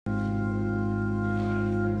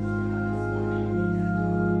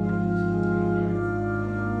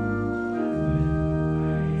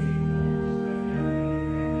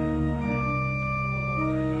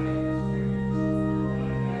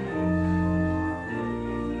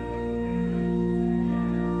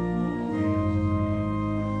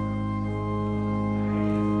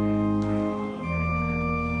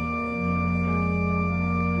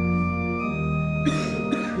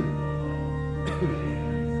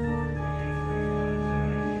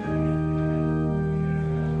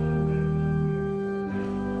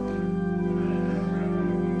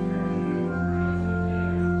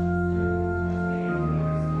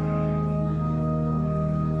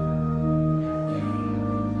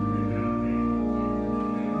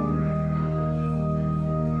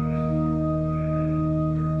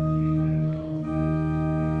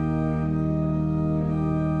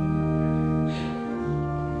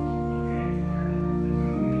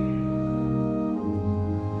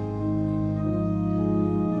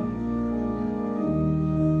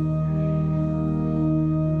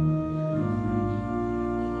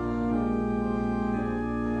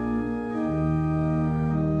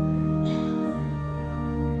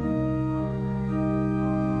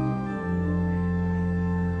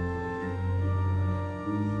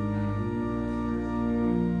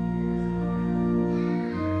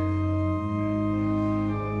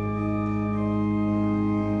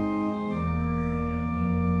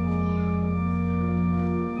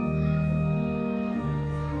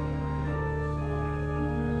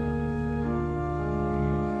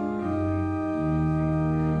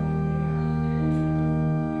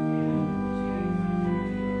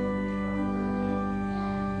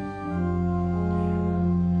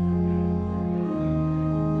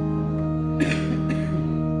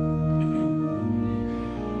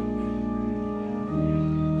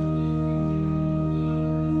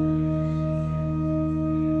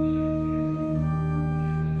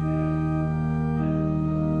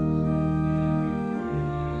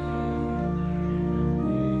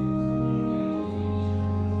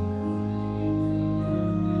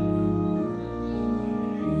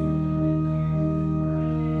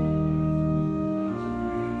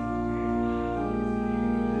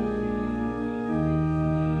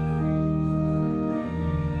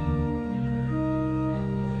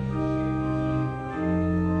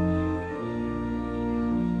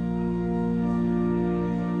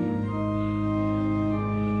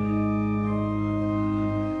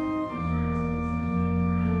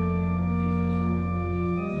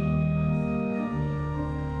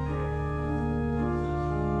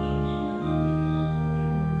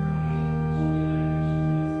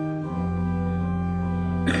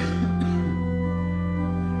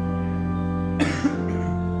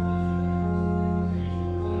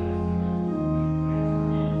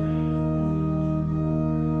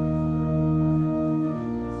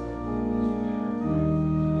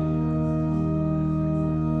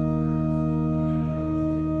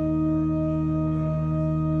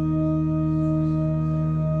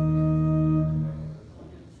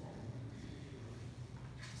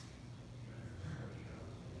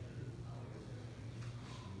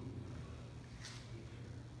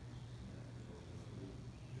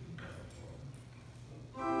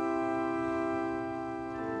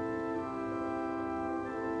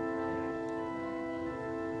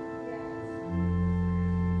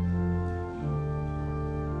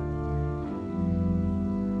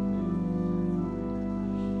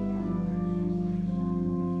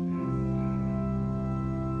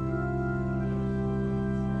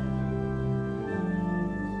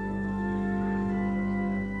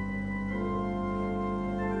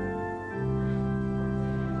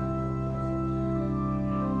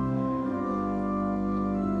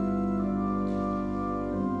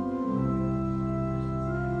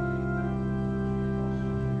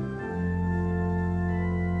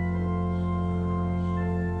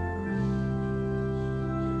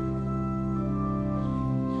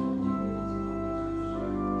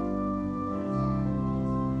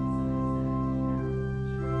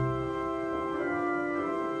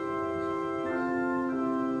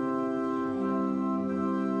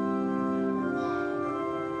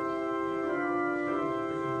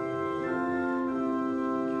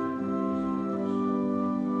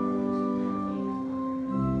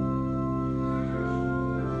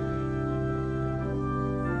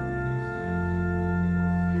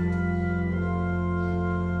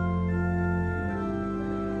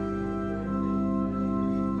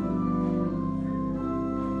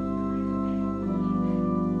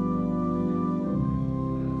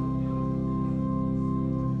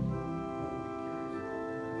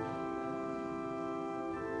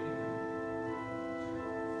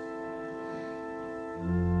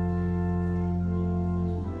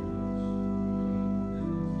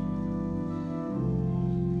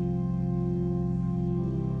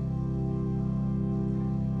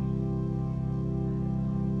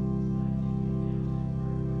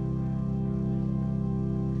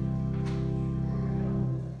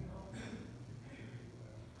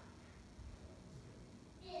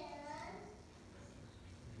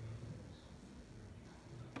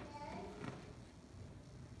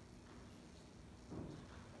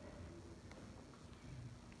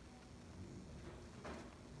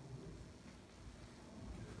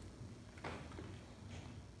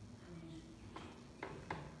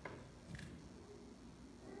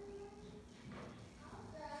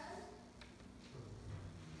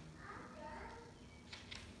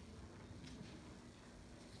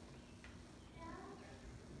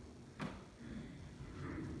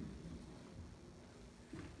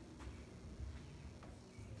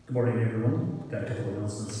Good morning, everyone. Got a couple of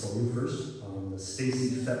announcements for you first. The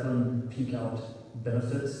Stacy Fetland Pink Out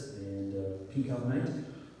benefit and Pink Out night.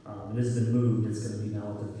 It has been moved. It's going to be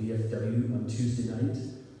now at the VFW on Tuesday night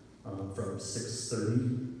from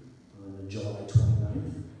 6:30 on July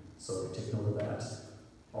 29th. So take note of that.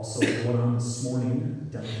 Also, going on this morning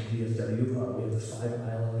down at the VFW, we have the 5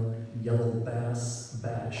 Island Yellow Bass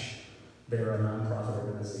Bash. They're a nonprofit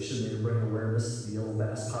organization. They bring awareness to the yellow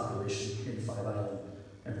bass population in 5 Island.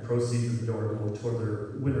 And the proceeds of the door go toward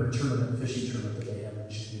their winter tournament, fishing tournament that they have in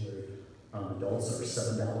January. Adults are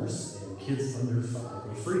 $7 and kids under 5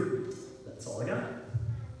 are free. That's all I got.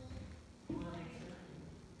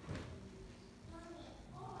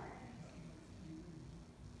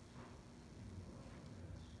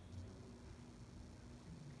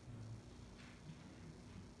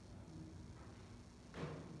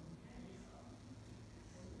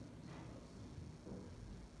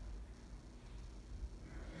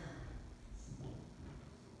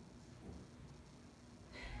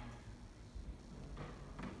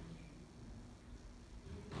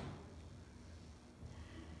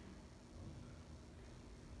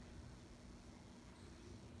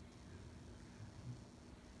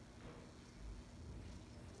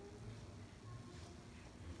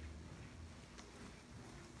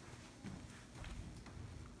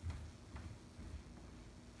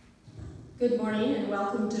 Good morning and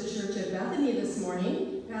welcome to Church at Bethany this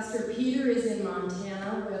morning. Pastor Peter is in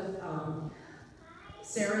Montana with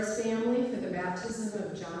Sarah's family for the baptism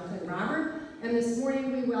of Jonathan Robert. And this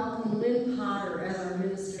morning we welcome Lynn Potter as our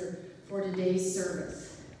minister for today's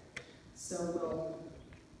service. So we'll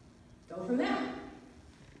go from there.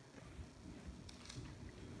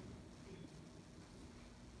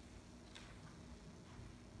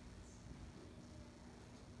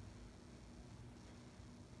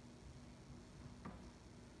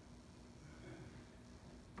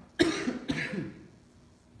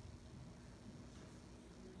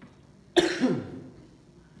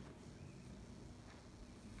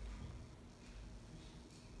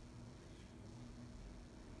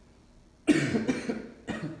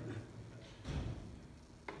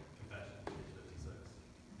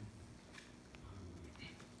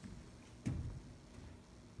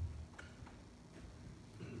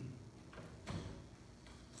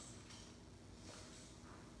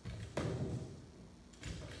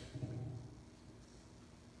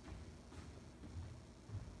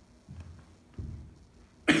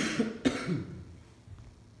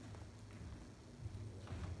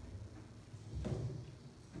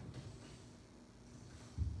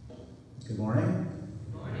 Good morning.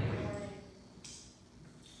 Good morning.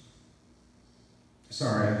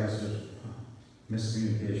 Sorry, I guess there's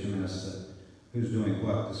miscommunication as to who's doing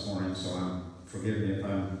what this morning, so forgive me if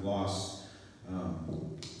I'm lost.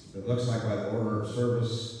 It looks like by the order of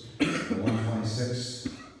service, 126,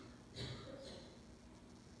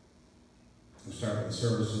 we'll start with the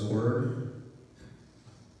service of the word.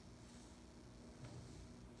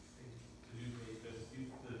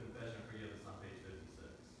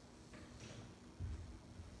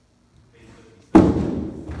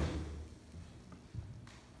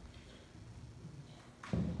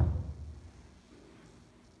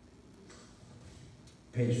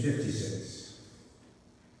 Page 56.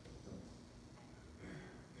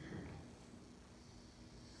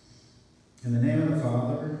 In the name of the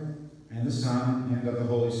Father, and the Son, and of the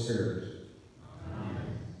Holy Spirit.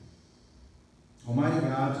 Amen. Almighty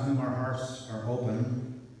God, to whom our hearts are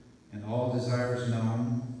open, and all desires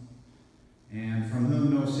known, and from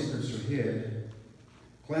whom no secrets are hid,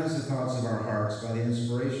 cleanse the thoughts of our hearts by the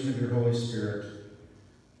inspiration of your Holy Spirit,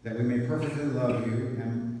 that we may perfectly love you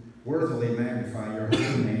and worthily magnify your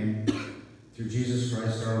holy name through Jesus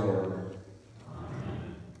Christ our Lord.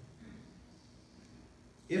 Amen.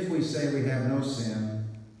 If we say we have no sin,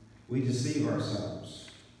 we deceive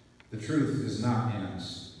ourselves. The truth is not in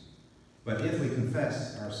us. But if we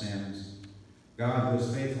confess our sins, God, who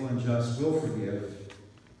is faithful and just, will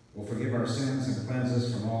forgive our sins and cleanse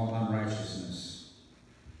us from all unrighteousness.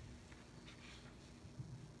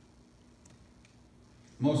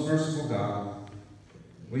 Most merciful God,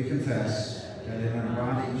 we confess that in our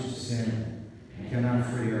bondage to sin, we cannot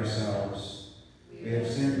free ourselves. We have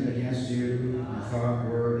sinned against you in thought,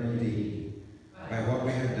 word, and deed, by what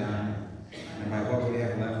we have done and by what we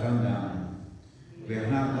have left undone. We have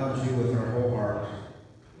not loved you with our whole heart.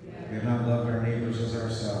 We have not loved our neighbors as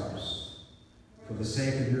ourselves. For the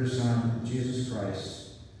sake of your Son, Jesus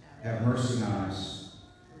Christ, have mercy on us.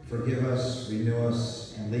 Forgive us, renew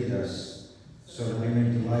us, and lead us, so that we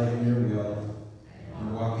may delight in your will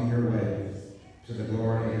and walk in your way, to the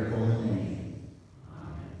glory of your holy name.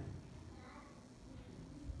 Amen.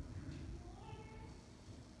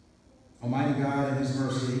 Almighty God, in his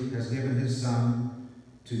mercy, has given his Son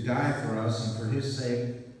to die for us, and for his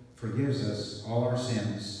sake forgives us all our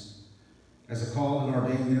sins. As a called and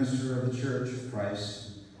ordained minister of the Church of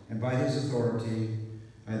Christ, and by his authority,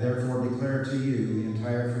 I therefore declare to you the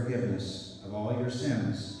entire forgiveness of all your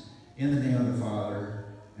sins, in the name of the Father,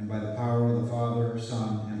 and by the power of the Father,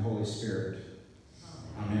 Son, and Holy Spirit.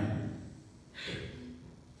 Amen.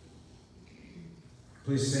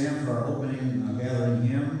 Please stand for our opening gathering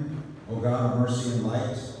hymn, O God of mercy and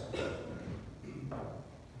light.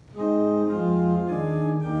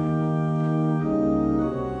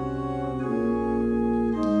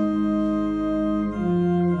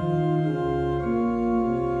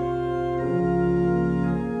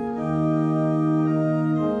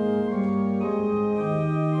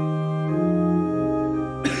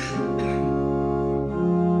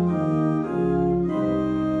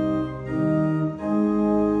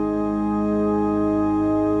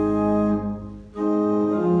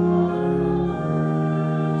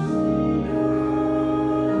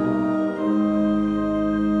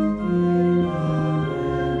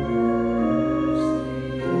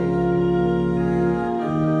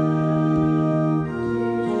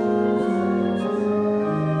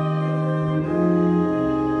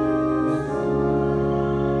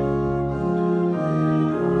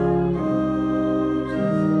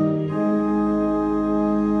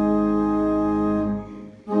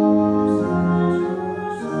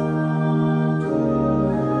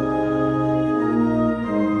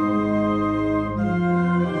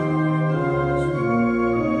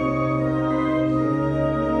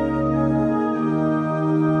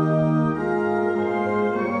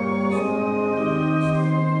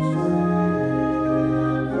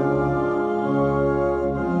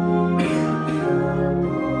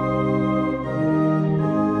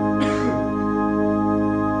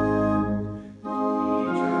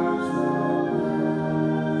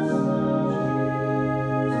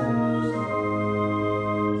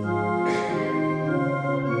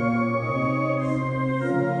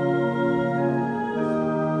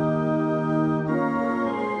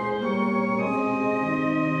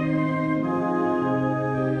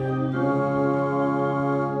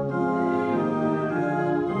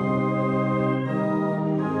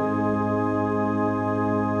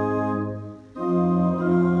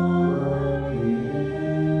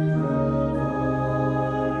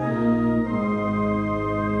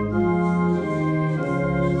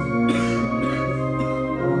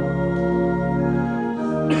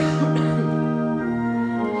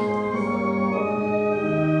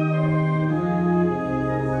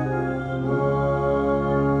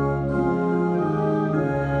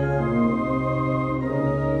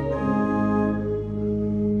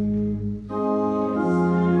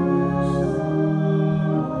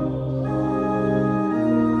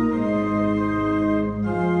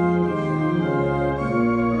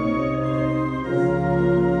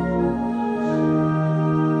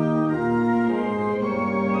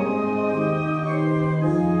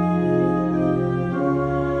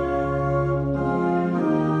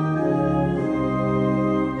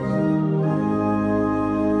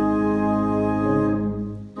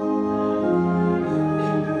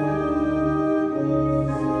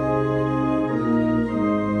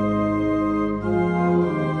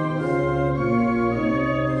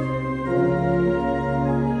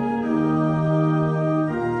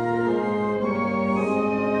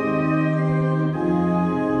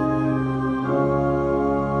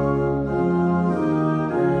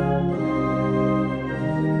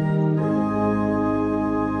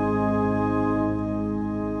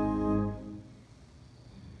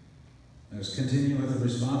 Let's continue with a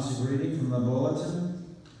responsive reading from the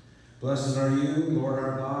bulletin. Blessed are you, Lord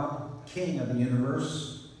our God, King of the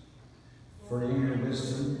universe, for in your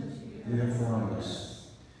wisdom you have formed us.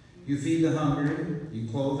 You feed the hungry, you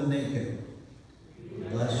clothe the naked.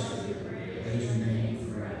 Bless you, praise your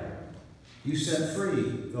name forever. You set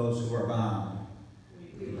free those who are bound.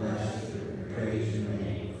 Bless you, praise your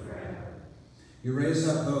name forever. You raise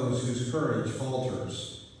up those whose courage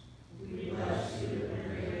falters. We bless you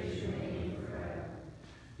and praise your name forever.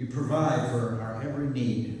 You provide for our every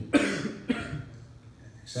need.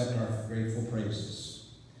 Accept our grateful praises.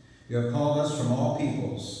 You have called us from all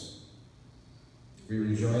peoples. We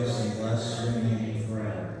rejoice and bless your name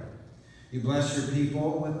forever. You bless your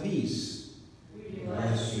people with peace. We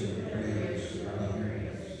bless you and praise your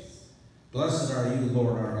grace. Blessed are you,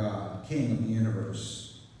 Lord our God, King of the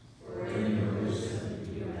universe. For in your wisdom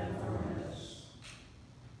you have formed us.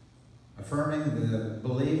 Affirming the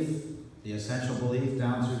belief, the essential belief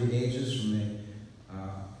down through the ages from the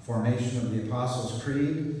formation of the Apostles'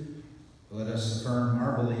 Creed, Let us affirm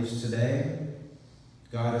our beliefs today.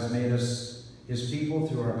 God has made us his people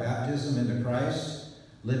through our baptism into Christ.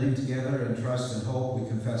 Living together in trust and hope, we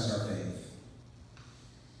confess our faith.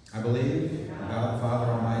 I believe in God the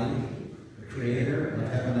Father Almighty, the creator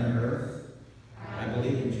of heaven and earth. I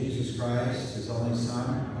believe in Jesus Christ, his only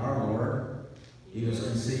Son, our Lord. He was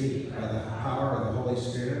conceived by the power of the Holy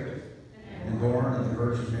Spirit and born of the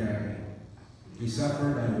Virgin Mary. He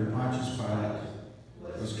suffered under Pontius Pilate,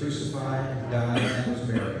 was crucified, died, and was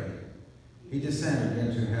buried. He descended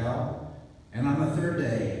into hell, and on the third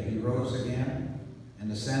day he rose again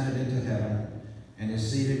and ascended into heaven, and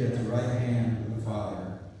is seated at the right hand of the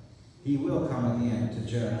Father. He will come again to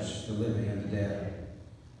judge the living and the dead.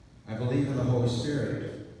 I believe in the Holy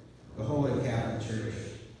Spirit, the Holy Catholic Church,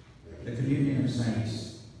 the communion of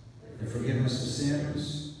saints, the forgiveness of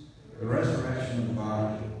sins, the resurrection of the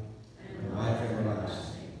body, and life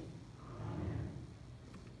everlasting. Amen.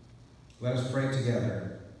 Let us pray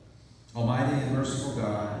together. Almighty and merciful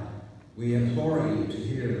God, we implore you to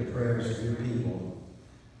hear the prayers of your people.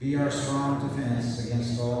 Be our strong defense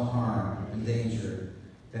against all harm and danger,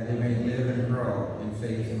 that we may live and grow in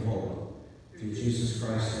faith and hope. Through Jesus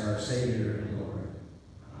Christ, our Savior and Lord.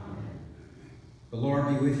 Amen. The Lord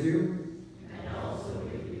be with you. And also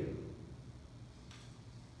with you.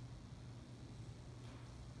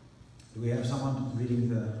 Do we have someone reading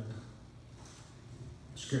the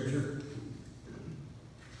scripture?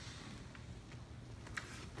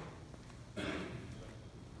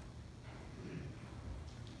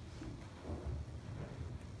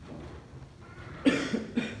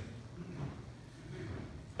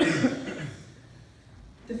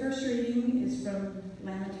 The first reading is from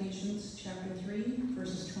Lamentations chapter 3,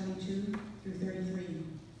 verses 22 through 33.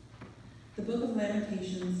 The book of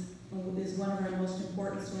Lamentations is one of our most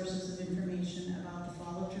important sources of information about the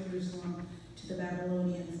fall of Jerusalem to the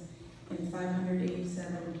Babylonians in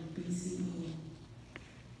 587 BCE.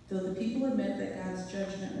 Though the people admit that God's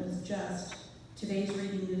judgment was just, today's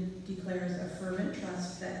reading declares a fervent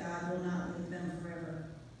trust that God will not leave them forever.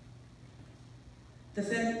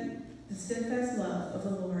 The steadfast love of the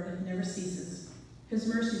Lord never ceases. His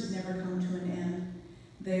mercies never come to an end.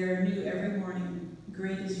 They are new every morning.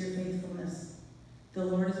 Great is your faithfulness. The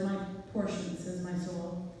Lord is my portion, says my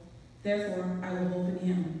soul. Therefore I will hope in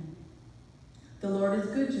him. The Lord is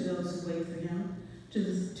good to those who wait for him, to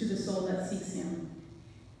the soul that seeks him.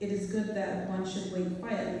 It is good that one should wait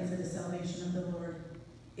quietly for the salvation of the Lord.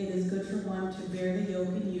 It is good for one to bear the yoke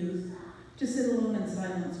in youth, to sit alone in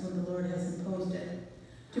silence when the Lord has imposed it,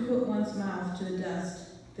 to put one's mouth to the dust,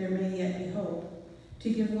 there may yet be hope, to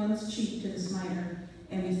give one's cheek to the smiter,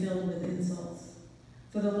 and be filled with insults.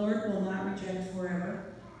 For the Lord will not reject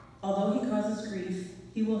forever. Although he causes grief,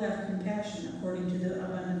 he will have compassion according to the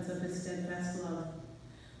abundance of his steadfast love.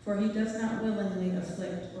 For he does not willingly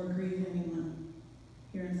afflict or grieve anyone.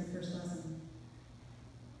 Here ends the first lesson.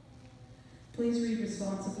 Please read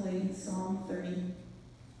responsibly Psalm 30.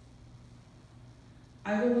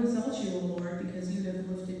 I will exalt you, O Lord, because you have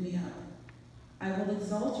lifted me up. I will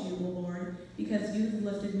exalt you, O Lord, because you have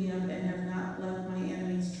lifted me up and have not let my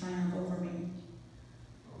enemies triumph over me.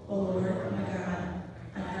 O Lord, my God,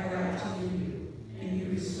 I cried out to you, and you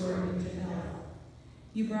restored me to health.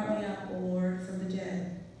 You brought me up, O Lord, from the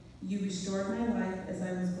dead. You restored my life as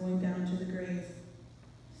I was going down to the grave.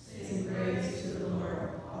 Sing praise to the Lord,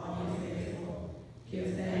 all you faithful.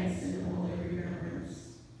 Give thanks in holy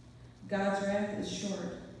remembrance. God's wrath is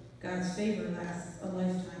short. God's favor lasts a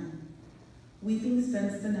lifetime. Weeping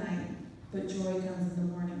spends the night, but joy comes in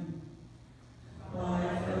the morning. While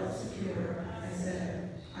I felt secure, I said,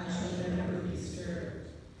 I shall never be disturbed.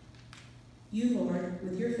 You, Lord,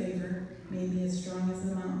 with your favor, made me as strong as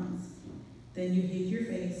the mountains. Then you hid your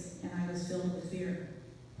face, and I was filled with fear.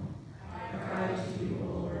 I cried to you,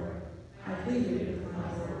 O Lord. I pleaded with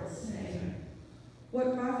my Lord, saying,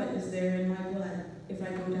 what profit is there in my blood if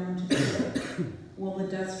I go down to the pit? Will the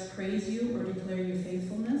dust praise you or declare your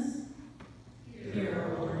faithfulness?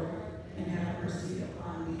 Hear, O Lord, and have mercy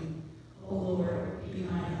upon me. O Lord, be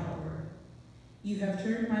my helper. You have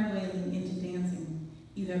turned my wailing into dancing.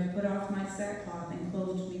 You have put off my sackcloth and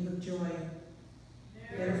clothed me with joy.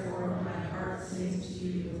 Therefore my heart sings to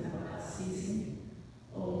you without ceasing.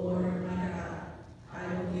 O Lord, my God, I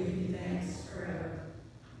will give you thanks forever.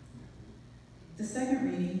 The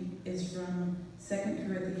second reading is from 2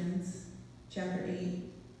 Corinthians chapter 8,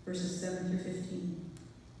 verses 7 through 15.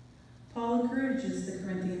 Paul encourages the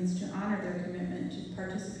Corinthians to honor their commitment to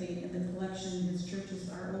participate in the collection his churches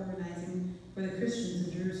are organizing for the Christians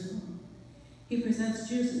in Jerusalem. He presents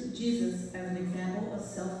Jesus as an example of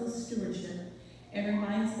selfless stewardship and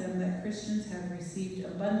reminds them that Christians have received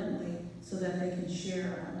abundantly so that they can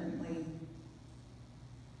share abundantly.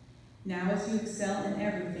 Now as you excel in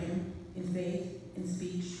everything, in faith, in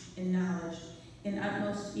speech, in knowledge, in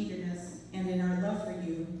utmost eagerness, and in our love for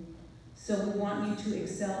you, so we want you to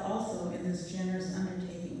excel also in this generous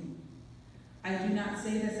undertaking. I do not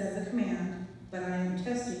say this as a command, but I am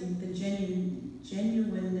testing the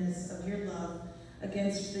genuineness of your love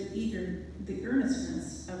against the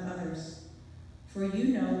earnestness of others. For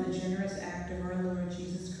you know the generous act of our Lord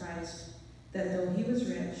Jesus Christ, that though he was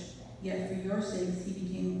rich, yet for your sakes he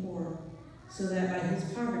became poor, so that by his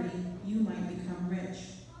poverty you might become rich.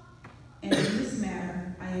 And in this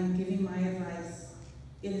matter I am giving my advice.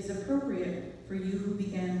 It is appropriate for you who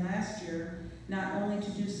began last year not only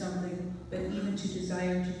to do something, but even to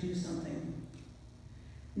desire to do something.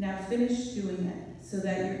 Now finish doing it, so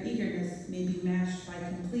that your eagerness may be matched by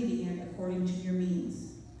completing it according to your means.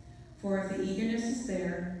 For if the eagerness is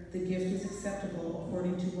there, the gift is acceptable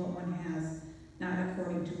according to what one has, not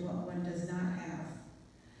according to what one does not have.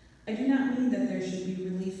 I do not mean that there should be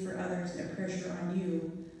relief for others and pressure on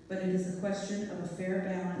you, but it is a question of a fair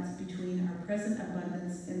balance between our present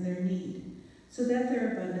abundance and their need, so that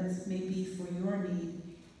their abundance may be for your need,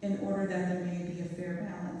 in order that there may be a fair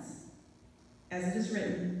balance. As it is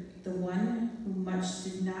written, the one who much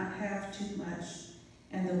did not have too much,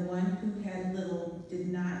 and the one who had little did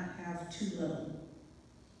not have too little.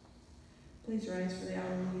 Please rise for the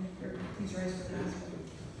Alleluia, or please rise for the gospel.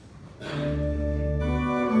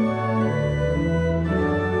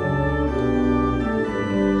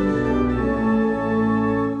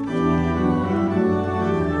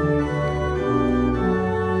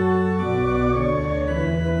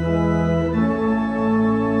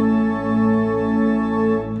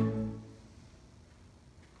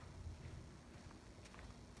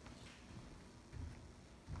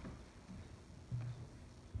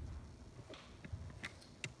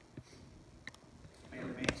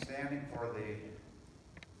 Standing for the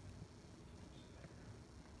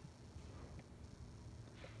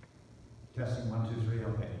testing 1, 2, 3,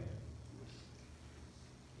 okay.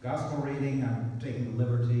 Gospel reading, I'm taking the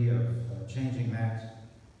liberty of changing that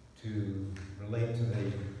to relate to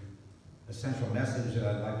the essential message that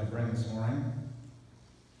I'd like to bring this morning.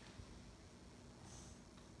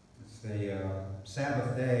 It's the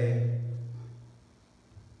Sabbath day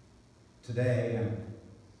today, and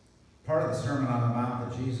part of the Sermon on the Mount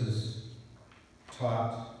that Jesus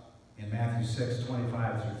taught in Matthew 6,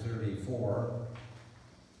 25 through 34.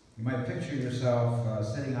 You might picture yourself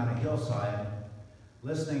sitting on a hillside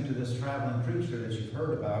listening to this traveling preacher that you've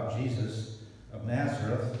heard about, Jesus of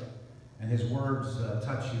Nazareth, and his words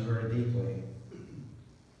touch you very deeply.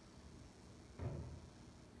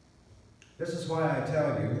 This is why I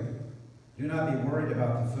tell you, do not be worried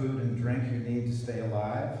about the food and drink you need to stay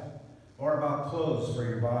alive, or about clothes for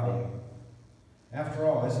your body. After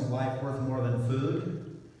all, isn't life worth more than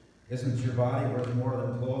food? Isn't your body worth more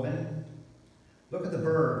than clothing? Look at the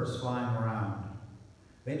birds flying around.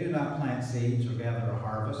 They do not plant seeds or gather a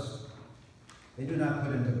harvest. They do not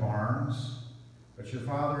put into barns, but your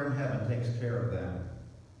Father in heaven takes care of them.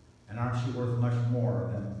 And aren't you worth much more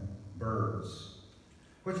than birds?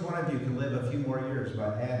 Which one of you can live a few more years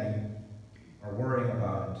by adding or worrying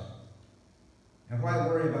about it? And why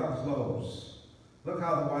worry about clothes? Look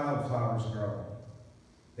how the wildflowers grow.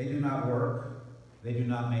 They do not work. They do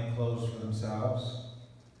not make clothes for themselves.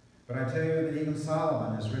 But I tell you that even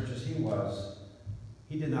Solomon, as rich as he was,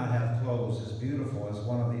 he did not have clothes as beautiful as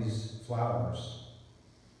one of these flowers.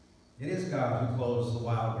 It is God who clothes the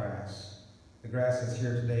wild grass, the grass that's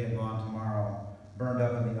here today and gone tomorrow, burned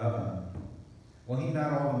up in the oven. Will he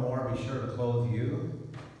not all the more be sure to clothe you?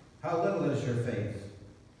 How little is your faith?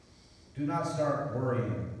 Do not start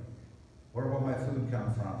worrying. Where will my food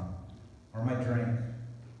come from? Or my drink?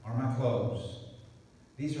 Or my clothes?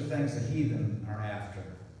 These are things the heathen are after.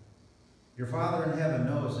 Your Father in heaven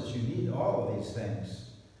knows that you need all of these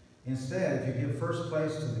things. Instead, if you give first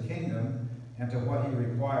place to the kingdom and to what he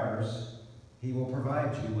requires, he will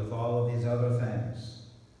provide you with all of these other things.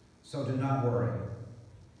 So do not worry.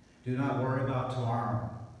 Do not worry about tomorrow.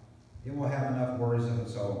 It will have enough worries of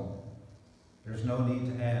its own. There's no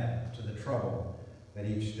need to add to the trouble that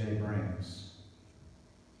each day brings.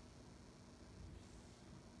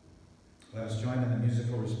 Let us join in the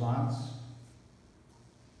musical response.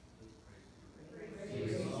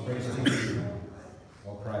 Praise to you,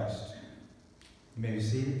 O Christ. You may be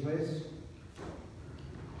seated, please.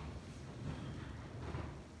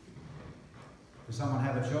 Does someone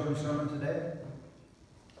have a children's sermon today?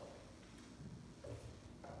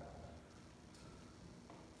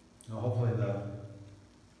 No, hopefully the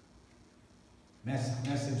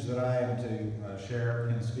message that I am to share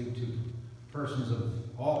can speak to persons of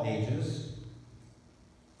all ages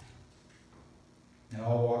and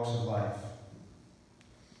all walks of life.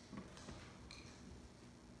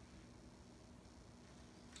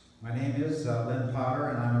 My name is Lynn Potter,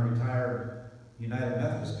 and I'm a retired United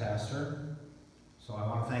Methodist pastor. So I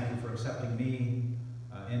want to thank you for accepting me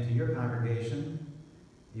into your congregation,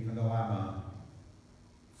 even though I'm a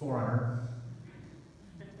foreigner,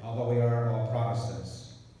 although we are all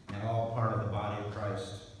Protestants and all part of the body of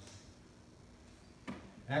Christ.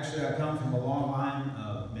 Actually, I come from a long line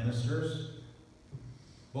of ministers.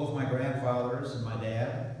 Both my grandfathers and my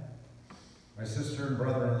dad, my sister and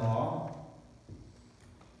brother-in-law.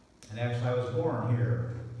 And actually, I was born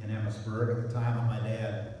here in Emmitsburg at the time when my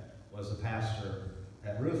dad was the pastor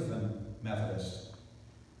at Ruthven Methodist.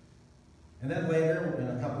 And then later,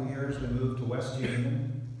 in a couple of years, we moved to West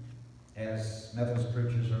Union, as Methodist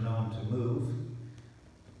preachers are known to move.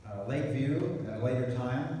 Lakeview at a later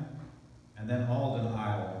time, and then Alden,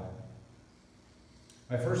 Iowa.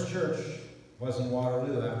 My first church was in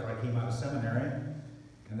Waterloo after I came out of seminary,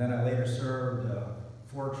 and then I later served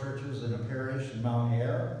 4 churches in a parish in Mount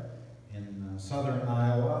Ayr, in southern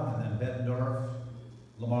Iowa, and then Bettendorf,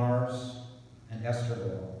 Lamars, and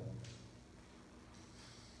Esterville.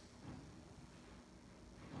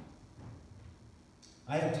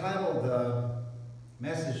 I have titled the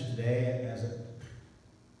message today, as it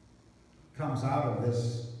comes out of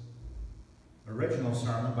this original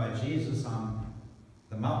sermon by Jesus on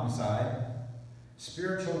the mountainside,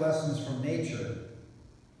 Spiritual Lessons from Nature.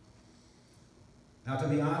 Now, to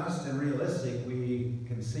be honest and realistic, we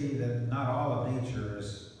can see that not all of nature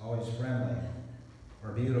is always friendly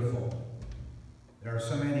or beautiful. There are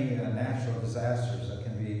so many natural disasters that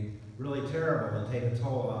can be really terrible and take a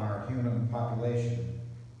toll on our human population.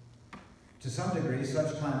 To some degree,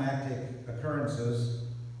 such climactic occurrences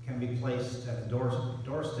can be placed at the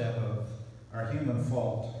doorstep of our human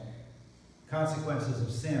fault. Consequences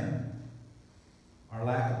of sin, our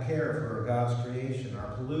lack of care for God's creation,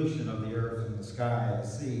 our pollution of the earth and the sky and the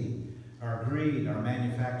sea, our greed, our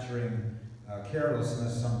manufacturing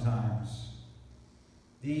carelessness sometimes.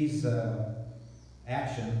 These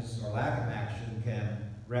actions, or lack of action,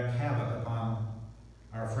 can wreak havoc upon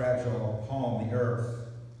our fragile home, the earth.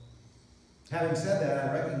 Having said that,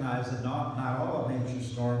 I recognize that not all of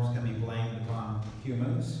nature's storms can be blamed upon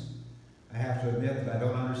humans. I have to admit that I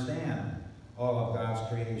don't understand all of God's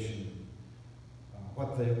creation.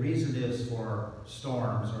 What the reason is for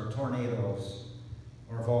storms or tornadoes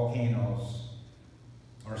or volcanoes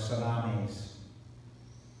or tsunamis.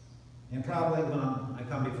 And probably when I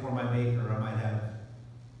come before my Maker, I might have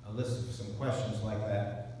a list of some questions like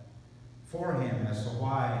that for him as to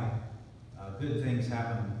why good things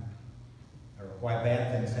happen, or why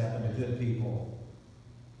bad things happen to good people,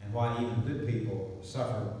 and why even good people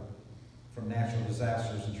suffer from natural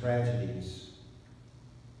disasters and tragedies.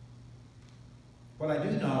 What I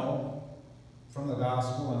do know from the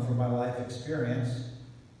gospel and from my life experience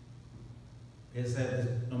is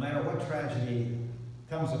that no matter what tragedy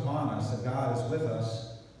comes upon us, that God is with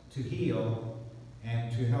us to heal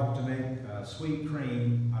and to help to make sweet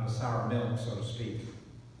cream out of sour milk, so to speak.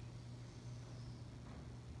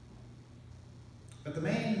 But the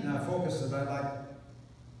main focus that I'd like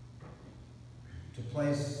to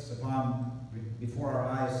place before our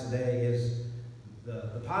eyes today is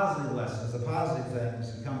the positive lessons, the positive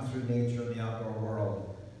things that come through nature and the outdoor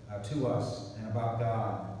world to us and about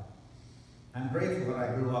God. I'm grateful that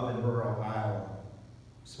I grew up in rural Iowa,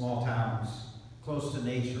 small towns, close to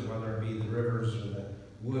nature, whether it be the rivers or the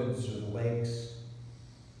woods or the lakes.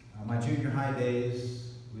 My junior high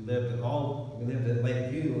days, we lived at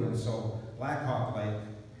Lakeview, and so Blackhawk Lake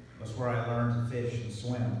was where I learned to fish and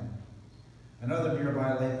swim. Another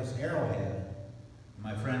nearby lake was Arrowhead.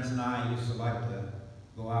 My friends and I used to like to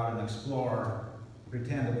go out and explore,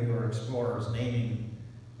 pretend that we were explorers, naming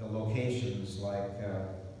the locations like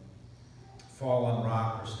Fallen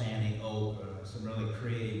Rock or Standing Oak, or some really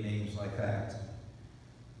creative names like that.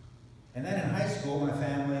 And then in high school, my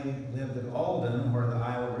family lived in Alden, where the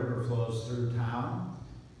Iowa River flows through town.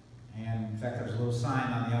 And in fact, there's a little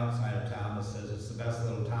sign on the outside of town that says it's the best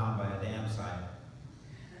little town by a dam site.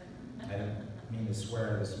 I didn't mean to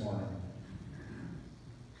swear this morning.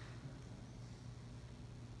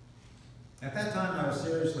 At that time, I was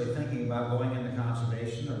seriously thinking about going into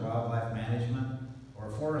conservation or wildlife management or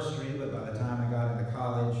forestry, but by the time I got into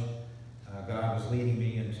college, God was leading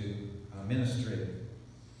me into ministry.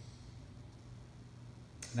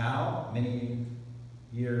 Now, many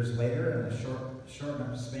years later, in a short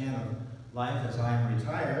span of life as I am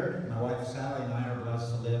retired, my wife Sally and I are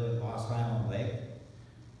blessed to live at Lost Island Lake.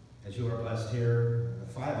 as you are blessed here at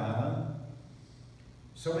Five Island.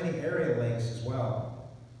 So many area lakes as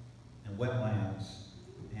well, and wetlands,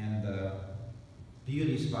 and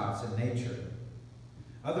beauty spots in nature.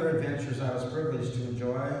 Other adventures I was privileged to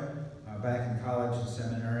enjoy back in college and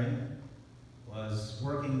seminary was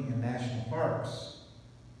working in national parks.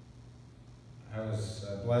 I was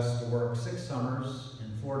blessed to work 6 summers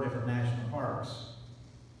in 4 different national parks: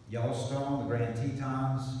 Yellowstone, the Grand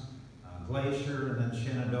Tetons, Glacier, and then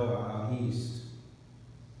Shenandoah out east.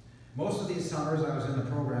 Most of these summers I was in a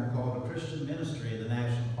program called a Christian Ministry in the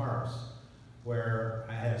national parks, where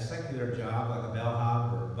I had a secular job like a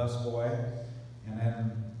bellhop or a busboy, and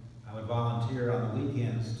then I would volunteer on the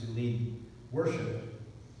weekends to lead worship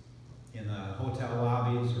in the hotel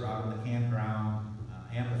lobbies or out in the campground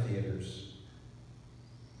amphitheaters.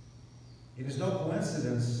 It is no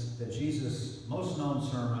coincidence that Jesus' most known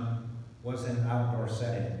sermon was in an outdoor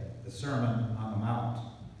setting, the Sermon on the Mount.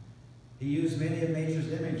 He used many of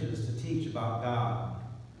nature's images to teach about God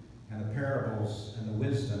and the parables and the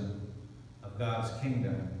wisdom of God's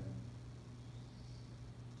kingdom.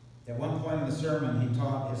 At one point in the sermon, he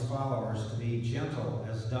taught his followers to be gentle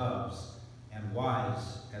as doves and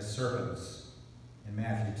wise as serpents in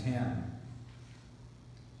Matthew 10.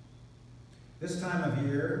 This time of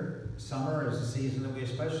year, summer, is a season that we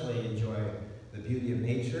especially enjoy the beauty of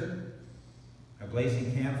nature. A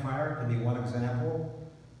blazing campfire can be one example.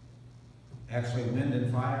 Actually, wind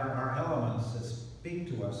and fire are elements that speak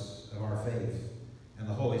to us of our faith and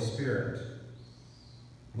the Holy Spirit.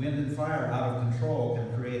 Wind and fire out of control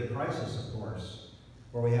can create a crisis, of course,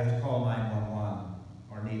 where we have to call 911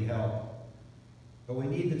 or need help. But we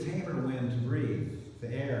need the tamer wind to breathe, the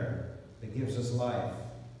air that gives us life.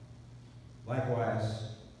 Likewise,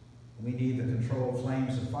 we need the controlled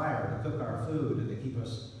flames of fire to cook our food and to keep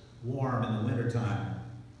us warm in the wintertime.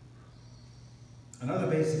 Another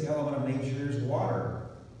basic element of nature is water.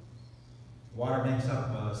 Water makes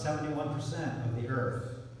up 71% of the earth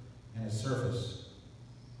and its surface.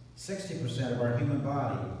 60% of our human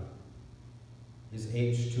body is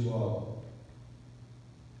H2O.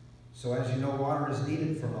 So as you know, water is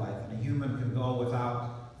needed for life, and a human can go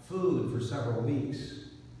without food for several weeks,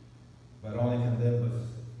 but only can live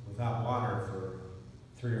without water for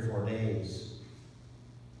 3 or 4 days.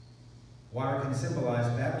 Water can symbolize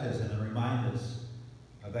baptism and remind us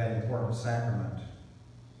of that important sacrament.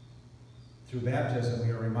 Through baptism,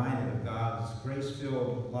 we are reminded of God's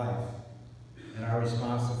grace-filled life and our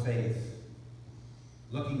response to faith,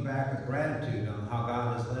 looking back with gratitude on how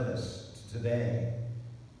God has led us to today,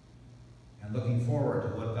 and looking forward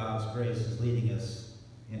to what God's grace is leading us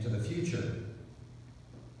into the future.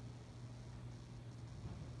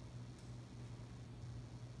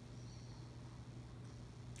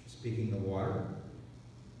 Speaking of water,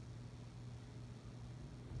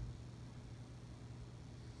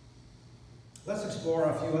 let's explore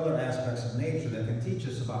a few other aspects of nature that can teach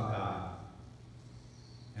us about God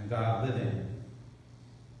and God living.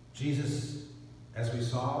 Jesus, as we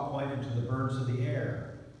saw, pointed to the birds of the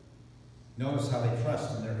air. Notice how they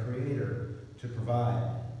trust in their Creator to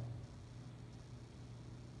provide.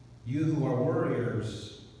 You who are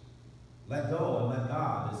worriers, let go and let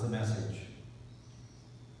God is the message.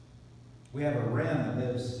 We have a wren that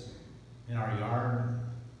lives in our yard,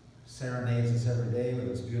 serenades us every day with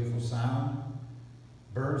its beautiful sound.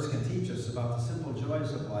 Birds can teach us about the simple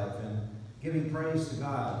joys of life and giving praise to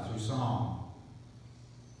God through song.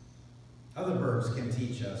 Other birds can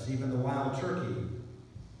teach us, even the wild turkey,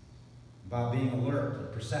 about being alert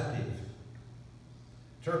and perceptive.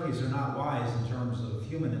 Turkeys are not wise in terms of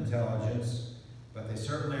human intelligence, but they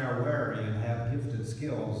certainly are wary and have gifted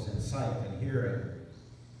skills in sight and hearing.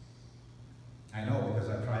 I know because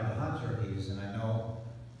I've tried to hunt turkeys, and I know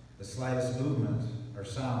the slightest movement or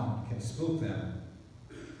sound can spook them.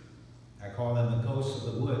 I call them the ghosts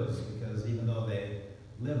of the woods because even though they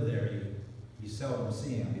live there, you seldom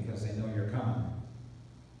see them because they know you're coming.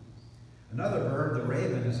 Another bird, the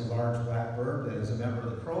raven, is a large black bird that is a member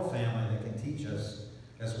of the crow family that can teach us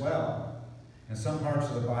as well. In some parts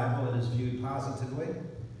of the Bible, it is viewed positively.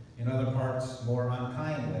 In other parts, more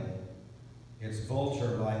unkindly. Its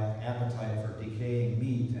vulture-like appetite for decaying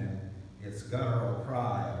meat and its guttural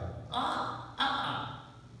cry,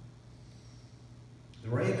 The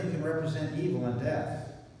raven can represent evil and death.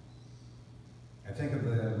 I think of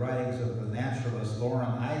the writings of the naturalist Loren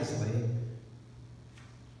Eiseley,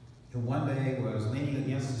 who one day was leaning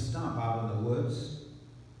against a stump out in the woods,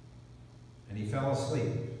 and he fell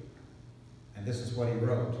asleep. And this is what he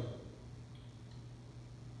wrote.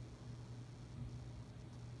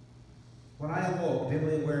 When I awoke,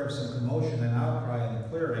 dimly aware of some commotion and outcry in the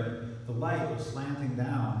clearing, the light was slanting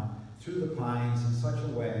down through the pines in such a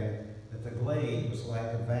way that the glade was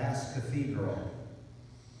like a vast cathedral.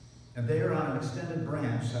 And there on an extended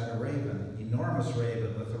branch sat a raven, enormous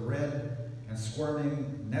raven with a red and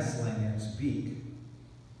squirming nestling in its beak.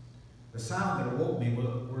 The sound that awoke me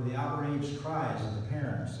were the outraged cries of the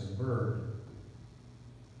parents of the bird.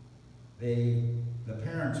 The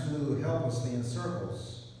parents flew helplessly in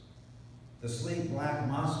circles. The sleek black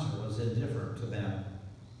monster was indifferent to them.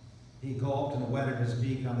 He gulped and wetted his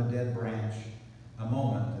beak on the dead branch a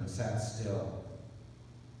moment and sat still.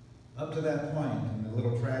 Up to that point in the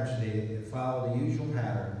little tragedy, it followed the usual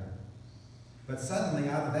pattern. But suddenly,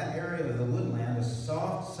 out of that area of the woodland, a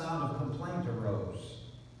soft sound of complaint arose.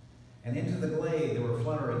 And into the glade there were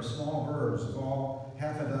fluttering small birds of all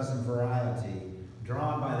half a dozen variety,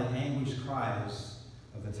 drawn by the anguished cries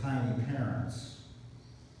of the tiny parents.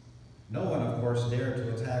 No one, of course, dared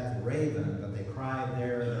to attack the raven, but they cried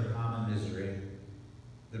there in their common misery,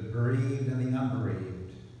 the bereaved and the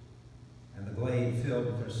unbereaved, and the glade filled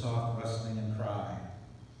with their soft rustling and cry.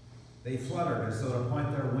 They fluttered as though to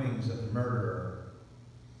point their wings at the murderer.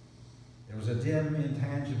 There was a dim,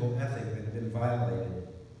 intangible ethic that had been violated,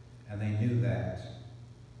 and they knew that,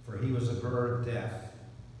 for he was a bird of death.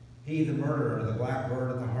 He, the murderer, the black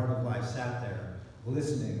bird at the heart of life, sat there,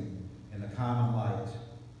 glistening in the common light,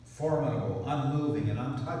 formidable, unmoving, and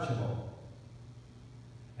untouchable.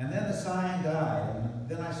 And then the sign died, and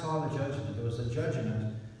then I saw the judgment. It was a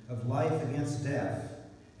judgment of life against death,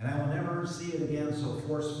 and I will never see it again so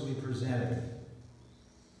forcefully presented.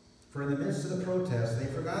 For in the midst of the protest, they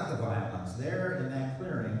forgot the violence. There, in that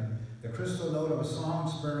clearing, the crystal note of a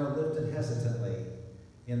song sparrow lifted hesitantly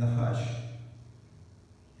in the hush.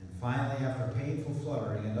 And finally, after painful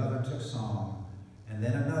fluttering, another took song, and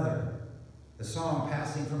then another, the song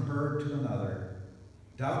passing from bird to another,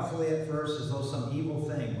 doubtfully at first as though some evil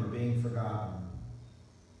thing were being forgotten.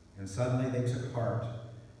 And suddenly they took heart,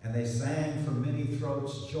 and they sang from many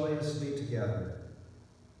throats joyously together,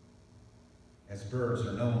 as birds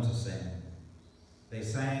are known to sing. They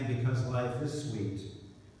sang because life is sweet,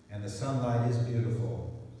 and the sunlight is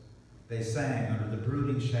beautiful. They sang under the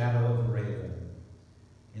brooding shadow of the raven.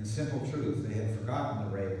 In simple truth, they had forgotten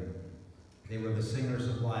the raven. They were the singers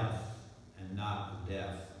of life and not of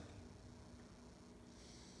death.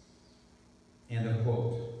 End of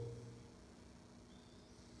quote.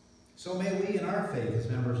 So may we in our faith as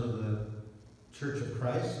members of the Church of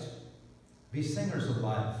Christ be singers of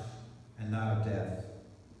life and not of death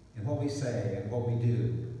in what we say and what we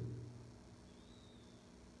do.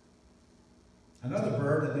 Another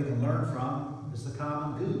bird that we can learn from is the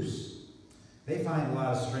common goose. They find a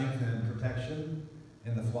lot of strength and protection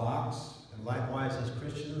in the flocks, and likewise as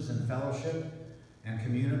Christians in fellowship and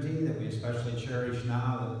community that we especially cherish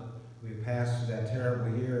now that we've passed through that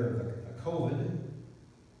terrible year of COVID.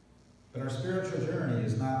 But our spiritual journey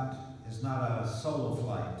is not a solo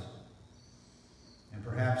flight. And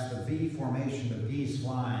perhaps the V formation of geese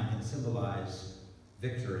flying can symbolize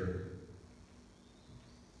victory.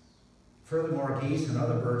 Furthermore, geese and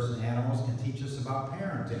other birds and animals can teach us about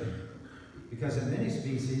parenting, because in many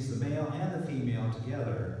species, the male and the female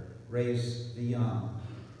together raise the young.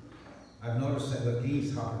 I've noticed that with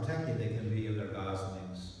geese, how protective they can be of their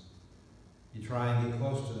goslings. You try and get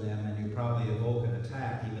close to them, and you probably evoke an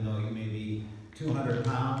attack, even though you may be 200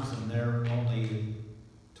 pounds and they're only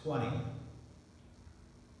 20.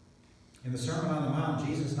 In the Sermon on the Mount,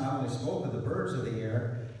 Jesus not only spoke of the birds of the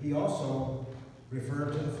air, he also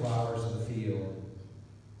referred to the flowers of the field.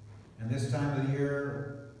 And this time of the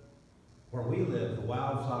year, where we live, the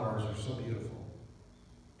wildflowers are so beautiful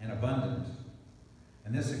and abundant.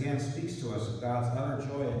 And this again speaks to us of God's utter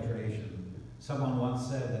joy in creation. Someone once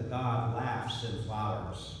said that God laughs in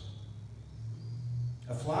flowers.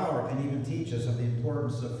 A flower can even teach us of the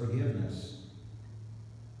importance of forgiveness,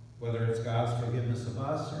 whether it's God's forgiveness of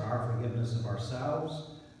us, or our forgiveness of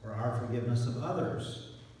ourselves, or our forgiveness of others.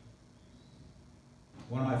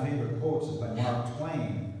 One of my favorite quotes is by Mark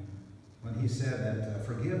Twain, when he said that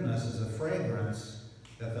forgiveness is a fragrance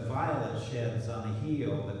that the violet sheds on the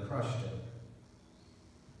heel that crushed it.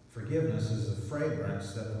 Forgiveness is a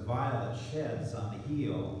fragrance that the violet sheds on the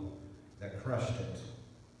heel that crushed it.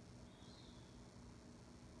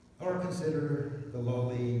 Or consider the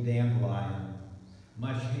lowly dandelion,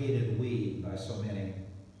 much hated weed by so many.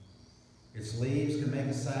 Its leaves can make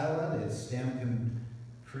a salad, its stem can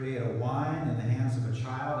create a wine in the hands of a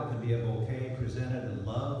child. It can be a bouquet presented in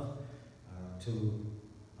love to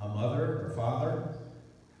a mother or father.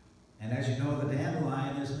 And as you know, the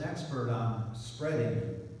dandelion is an expert on spreading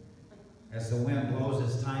as the wind blows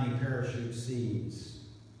its tiny parachute seeds.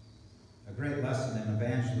 A great lesson in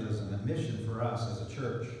evangelism and mission for us as a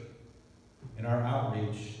church. in our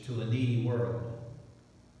outreach to a needy world.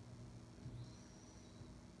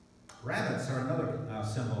 Rabbits are another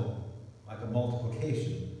symbol, like a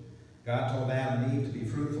multiplication. God told Adam and Eve to be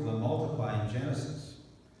fruitful and multiply in Genesis.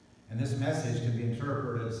 And this message can be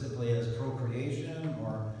interpreted simply as procreation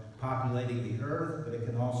or populating the earth, but it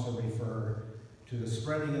can also refer to the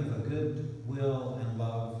spreading of the good will and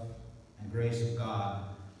love and grace of God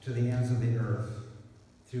to the ends of the earth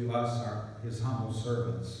through us, his humble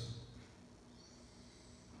servants.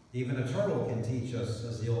 Even a turtle can teach us,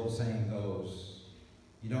 as the old saying goes,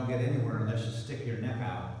 you don't get anywhere unless you stick your neck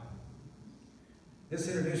out. This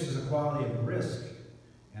introduces a quality of risk,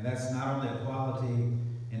 and that's not only a quality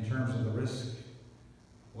in terms of the risk,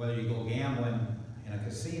 whether you go gambling in a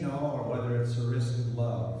casino or whether it's a risk of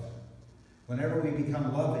love. Whenever we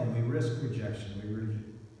become loving, we risk rejection,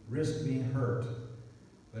 we risk being hurt.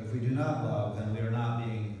 But if we do not love, then we are not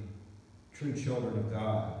being true children of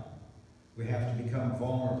God. We have to become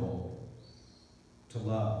vulnerable to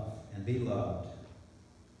love and be loved.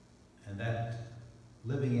 And that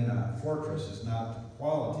living in a fortress is not the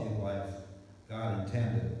quality of life God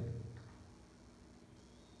intended.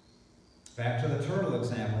 Back to the turtle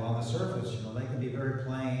example, on the surface, they can be very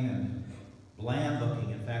plain and bland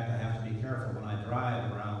looking. In fact, I have to be careful when I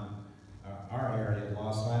drive around our area of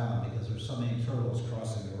Lost Island because there's so many turtles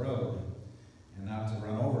crossing the road, and not to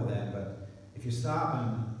run over them. But if you stop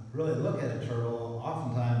and really look at a turtle,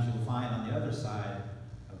 oftentimes you'll find on the other side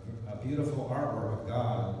a beautiful artwork of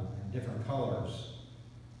God in different colors.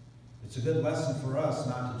 It's a good lesson for us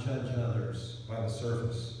not to judge others by the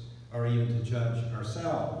surface or even to judge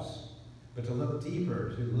ourselves, but to look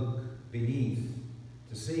deeper, to look beneath,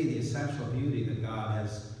 to see the essential beauty that God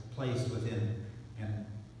has placed within and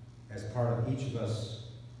as part of each of us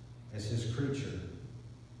as his creature.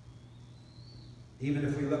 Even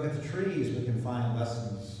if we look at the trees, we can find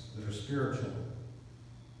lessons that are spiritual.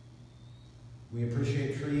 We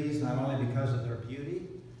appreciate trees not only because of their beauty,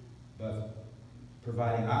 but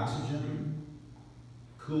providing oxygen,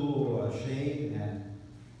 cool shade, and,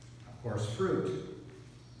 of course, fruit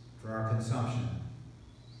for our consumption.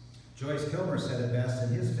 Joyce Kilmer said it best in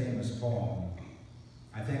his famous poem,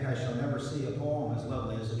 "I think I shall never see a poem as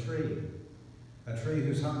lovely as a tree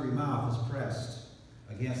whose hungry mouth is pressed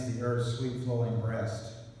against the earth's sweet flowing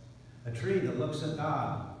breast, a tree that looks at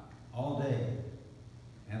God all day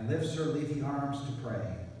and lifts her leafy arms to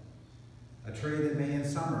pray, a tree that may in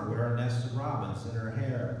summer wear a nest of robins in her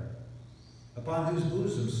hair, upon whose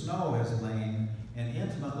bosom snow has lain and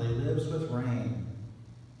intimately lives with rain.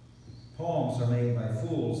 Poems are made by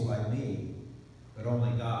fools like me, but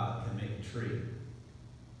only God can make a tree."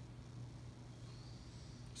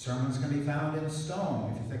 Sermons can be found in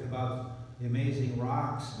stone. If you think about the amazing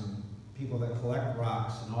rocks and people that collect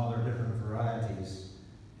rocks and all their different varieties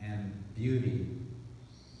and beauty.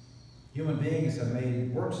 Human beings have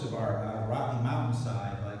made works of art out of rocky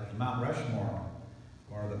mountainside like Mount Rushmore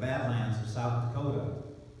or the Badlands of South Dakota.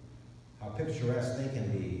 How picturesque they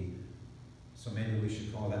can be. So maybe we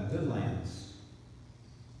should call them good lands.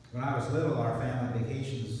 When I was little, our family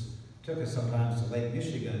vacations took us sometimes to Lake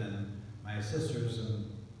Michigan, and my sisters and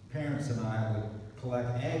parents and I would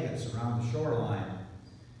collect agates around the shoreline,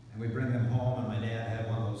 and we'd bring them home, and my dad had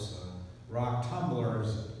one of those rock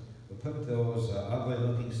tumblers. We'd put those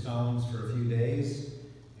ugly-looking stones for a few days,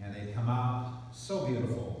 and they'd come out so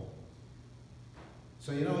beautiful.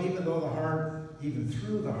 So, even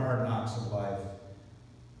through the hard knocks of life,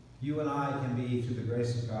 you and I can be, through the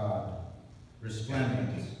grace of God,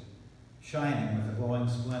 resplendent, shining with the glowing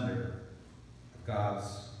splendor of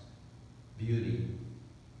God's beauty.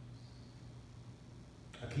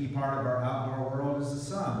 A key part of our outdoor world is the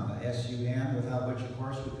sun, the S-U-N, without which, of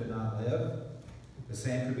course, we could not live. The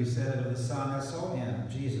same could be said of the Son, S-O-N,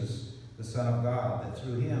 Jesus, the Son of God, that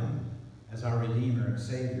through him, as our Redeemer and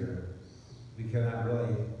Savior, we cannot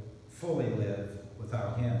really fully live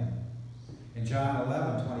without him. In John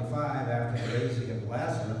 11:25, after the raising of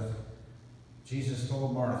Lazarus, Jesus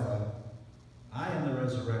told Martha, "I am the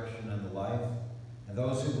resurrection and the life, and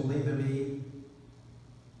those who believe in me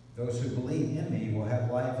will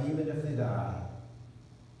have life even if they die.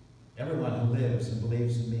 Everyone who lives and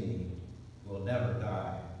believes in me will never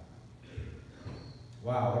die."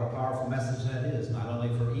 Wow, what a powerful message that is, not only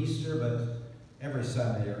for Easter, but every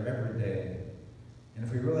Sunday or every day. And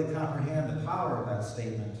if we really comprehend the power of that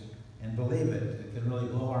statement and believe it, it can really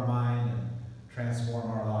blow our mind and transform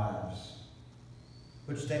our lives.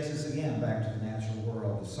 Which takes us again back to the natural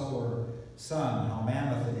world, the solar sun, how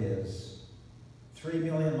mammoth it is. 3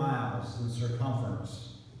 million miles in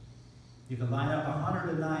circumference. You can line up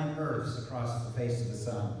 109 Earths across the face of the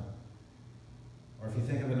sun. Or if you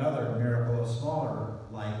think of another miracle a smaller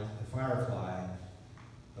light, the firefly,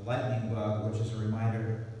 the lightning bug, which is a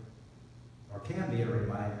reminder, or can be a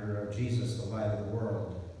reminder of Jesus, the light of the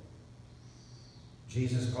world.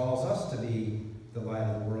 Jesus calls us to be the light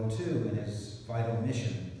of the world too in his vital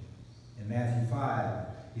mission. In Matthew 5,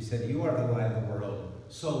 he said, "You are the light of the world,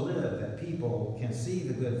 so live that people can see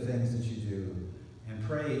the good things that you do and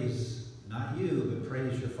praise, not you, but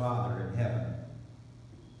praise your Father in heaven."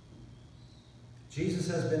 Jesus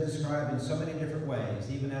has been described in so many different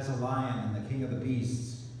ways, even as a lion in The King of the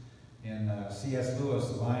Beasts. In C.S. Lewis,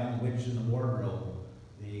 The Lion, the Witch, and the Wardrobe,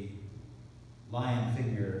 the lion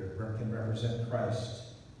figure can represent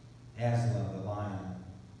Christ, Aslan, the lion.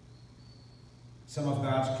 Some of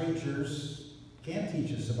God's creatures can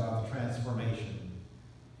teach us about the transformation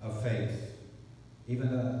of faith. Even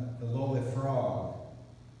the lowly frog.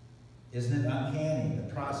 Isn't it uncanny,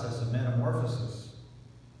 the process of metamorphosis?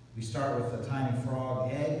 We start with a tiny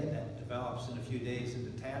frog egg that develops in a few days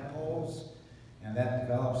into tadpoles, and that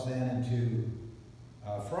develops then into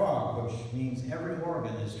a frog, which means every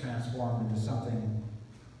organ is transformed into something,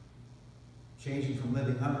 changing from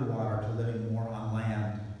living underwater to living more on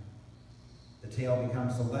land. The tail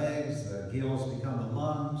becomes the legs, the gills become the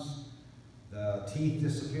lungs, the teeth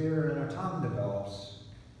disappear, and a tongue develops.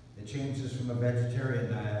 It changes from a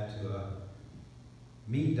vegetarian diet to a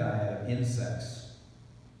meat diet of insects.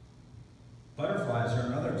 Butterflies are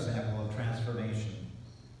another example of transformation.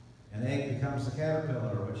 An egg becomes the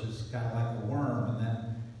caterpillar, which is kind of like a worm, and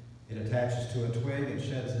then it attaches to a twig and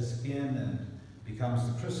sheds its skin and becomes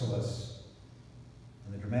the chrysalis.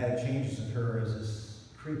 And the dramatic changes occur as this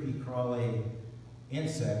creepy, crawly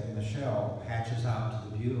insect in the shell hatches out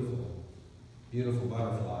to the beautiful, beautiful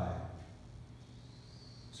butterfly.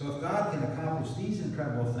 So if God can accomplish these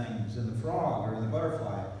incredible things in the frog or in the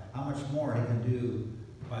butterfly, how much more he can do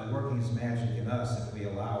by working his magic in us if we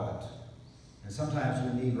allow it. And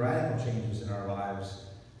sometimes we need radical changes in our lives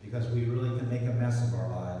because we really can make a mess of our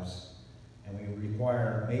lives, and we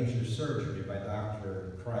require major surgery by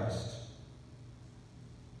Dr. Christ.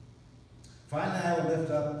 Finally, I will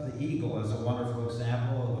lift up the eagle as a wonderful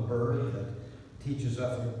example of a bird that teaches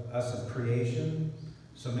us of creation.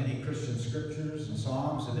 So many Christian scriptures and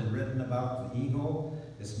songs have been written about the eagle,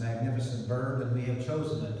 this magnificent bird, and we have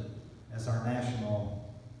chosen it as our national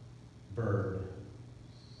bird.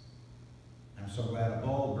 I'm so glad a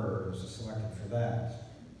bald bird was selected for that.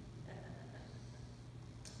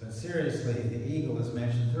 But seriously, the eagle is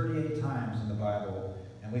mentioned 38 times in the Bible,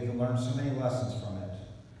 and we can learn so many lessons from it.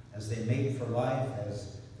 As they mate for life,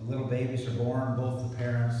 as the little babies are born, both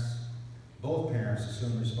parents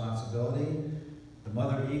assume responsibility. The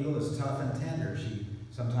mother eagle is tough and tender. She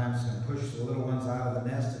sometimes can push the little ones out of the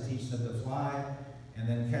nest to teach them to fly, and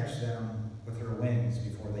then catch them with her wings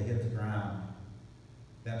before they hit the ground.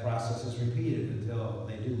 That process is repeated until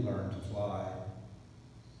they do learn to fly.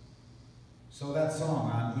 So that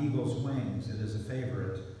song, On Eagle's Wings, it is a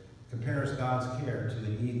favorite, compares God's care to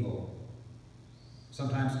the eagle.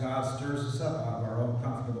 Sometimes God stirs us up out of our own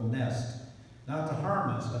comfortable nest, not to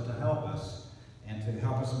harm us, but to help us, and to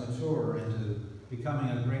help us mature into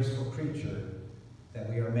becoming a graceful creature that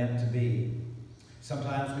we are meant to be.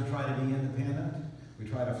 Sometimes we try to be independent. We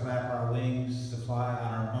try to flap our wings to fly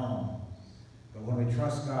on our own. But when we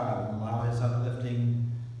trust God and allow his uplifting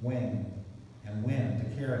wing and wind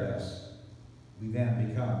to carry us, we then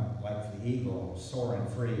become like the eagle, soaring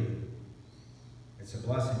free. It's a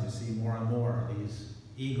blessing to see more and more of these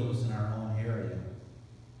eagles in our own area.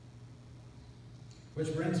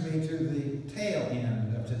 Which brings me to the tail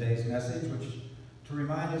end of today's message, which to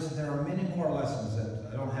remind us that there are many more lessons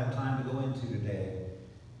that I don't have time to go into today.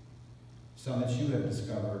 Some that you have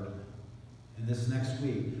discovered. And this next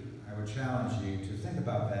week, I would challenge you to think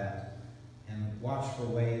about that and watch for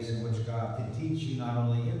ways in which God can teach you not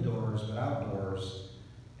only indoors but outdoors.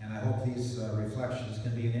 And I hope these reflections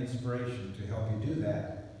can be an inspiration to help you do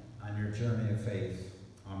that on your journey of faith.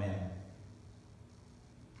 Amen.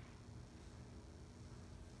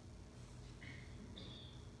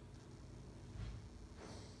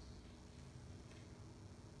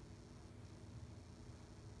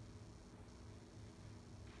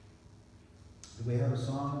 Do we have a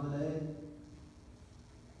song of the day?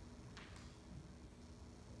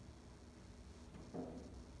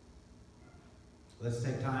 Let's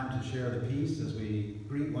take time to share the peace as we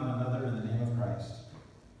greet one another in the name of Christ.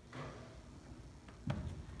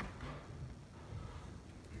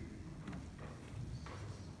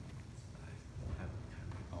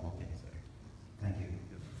 Oh, okay. Thank you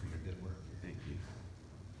for your good work. Thank you.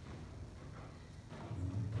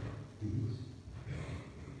 Peace.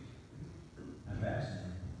 I'm vaccinated.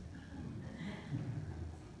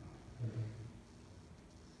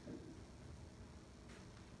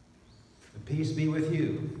 Peace be with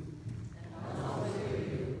you.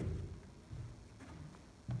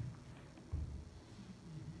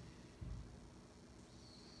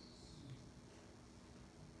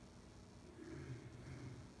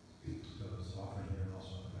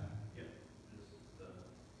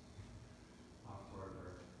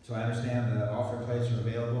 So I understand the offering plates are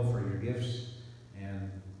available for your gifts,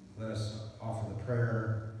 and let us offer the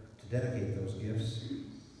prayer to dedicate those gifts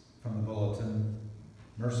from the bulletin.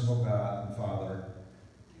 Merciful God and Father,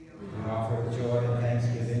 we offer with joy and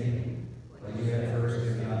thanksgiving what you have first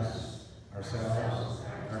given us, ourselves,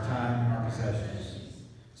 our time, and our possessions,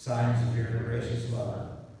 signs of your gracious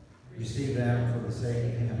love. Receive them for the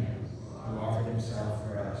sake of him who offered himself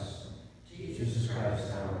for us, Jesus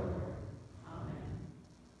Christ our Lord.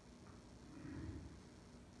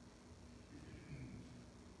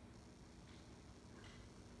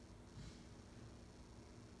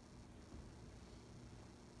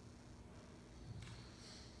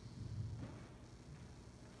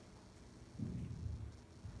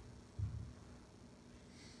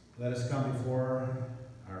 Let us come before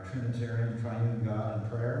our Trinitarian triune God in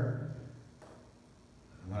prayer.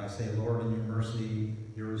 And when I say, Lord, in your mercy,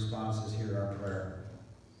 your response is, hear our prayer.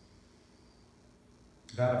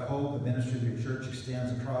 God of hope, the ministry of your church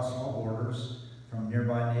extends across all borders, from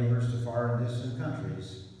nearby neighbors to far and distant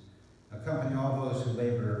countries. Accompany all those who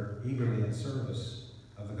labor eagerly in service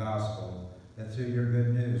of the gospel, that through your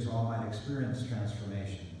good news all might experience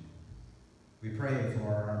transformation. We pray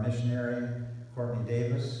for our missionary, Courtney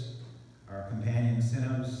Davis, our companion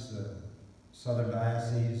synods, the Southern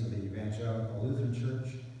Diocese of the Evangelical Lutheran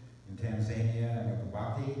Church in Tanzania and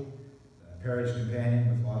Mokobaki, the parish companion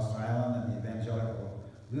with Lost Island and the Evangelical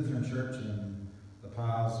Lutheran Church in La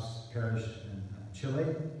Paz Parish in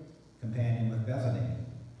Chile, companion with Bethany.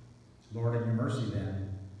 Lord, in your mercy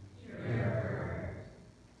then.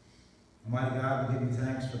 Almighty God, we give you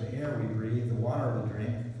thanks for the air we breathe, the water we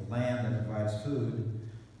drink, the land that provides food.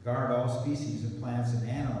 Guard all species of plants and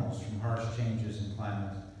animals from harsh changes in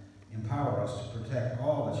climate. Empower us to protect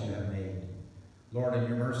all that you have made. Lord, in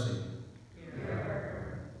your mercy.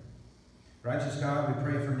 Righteous God, we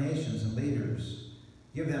pray for nations and leaders.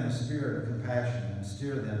 Give them a spirit of compassion and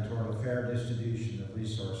steer them toward a fair distribution of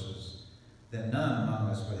resources, that none among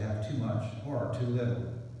us would have too much or too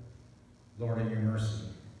little. Lord, in your mercy.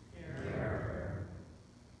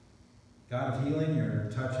 God of healing, your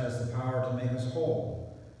touch has the power to make us whole.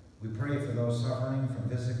 We pray for those suffering from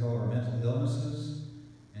physical or mental illnesses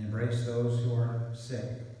and embrace those who are sick.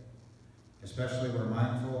 Especially we're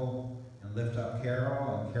mindful and lift up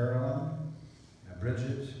Carol and Carolyn,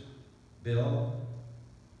 Bridget, Bill,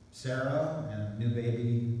 Sarah, and new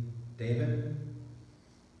baby David,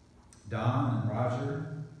 Don and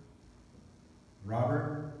Roger,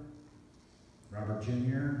 Robert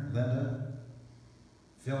Jr., Linda,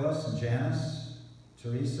 Phyllis and Janice,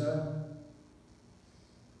 Teresa,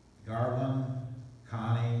 Garland,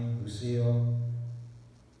 Connie, Lucille.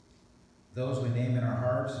 Those we name in our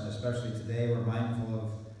hearts, and especially today, we're mindful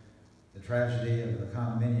of the tragedy of the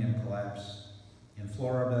condominium collapse in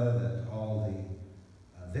Florida, that all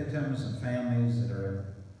the victims and families that are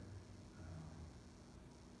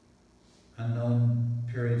in unknown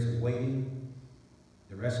periods of waiting,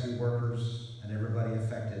 the rescue workers, and everybody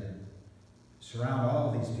affected. Surround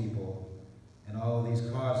all of these people and all of these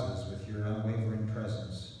causes with your unwavering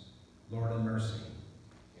presence. Lord, in mercy.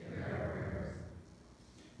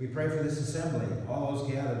 We pray for this assembly, all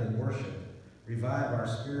those gathered in worship. Revive our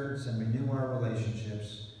spirits and renew our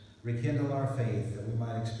relationships. Rekindle our faith that we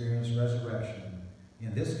might experience resurrection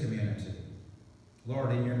in this community.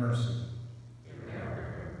 Lord, in your mercy.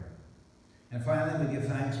 And finally, we give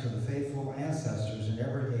thanks for the faithful ancestors in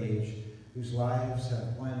every age whose lives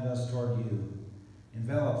have pointed us toward you.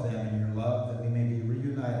 Envelop them in your love that we may be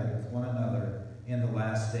reunited with one another in the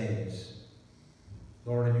last days.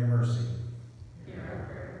 Lord, in your mercy.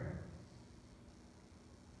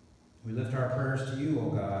 We lift our prayers to you, O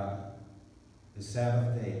God, this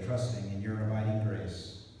Sabbath day, trusting in your abiding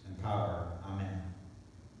grace and power. Amen.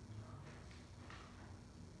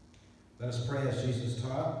 Let us pray as Jesus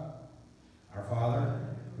taught. Our Father,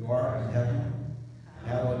 who art in heaven,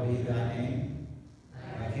 hallowed be thy name.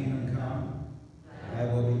 Thy kingdom come, thy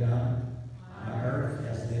will be done, on earth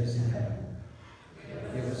as it is in heaven.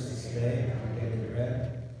 Give us this day our daily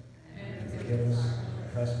bread, and forgive us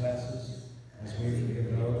our trespasses, as we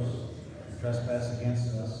forgive those who trespass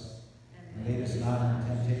against us. And lead us not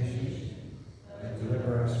into temptation, but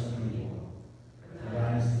deliver us from evil. For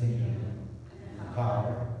thine is the kingdom, and the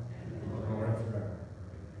power, and the glory forever.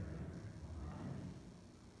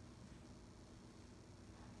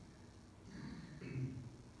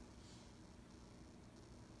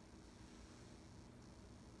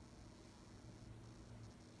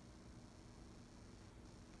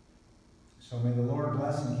 So may the Lord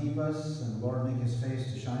bless and keep us, and the Lord make his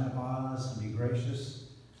face to shine upon us and be gracious.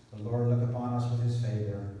 The Lord look upon us with his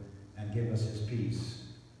favor and give us his peace.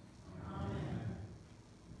 Amen.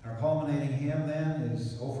 Our culminating hymn then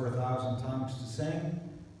is "Oh for a Thousand Tongues to Sing."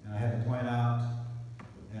 And I had to point out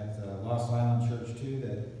at the Lost Island Church too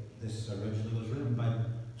that this originally was written by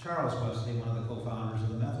Charles Wesley, one of the co-founders of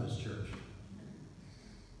the Methodist Church.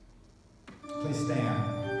 Please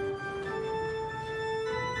stand.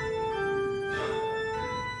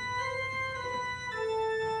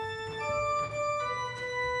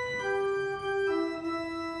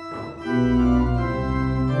 Amen.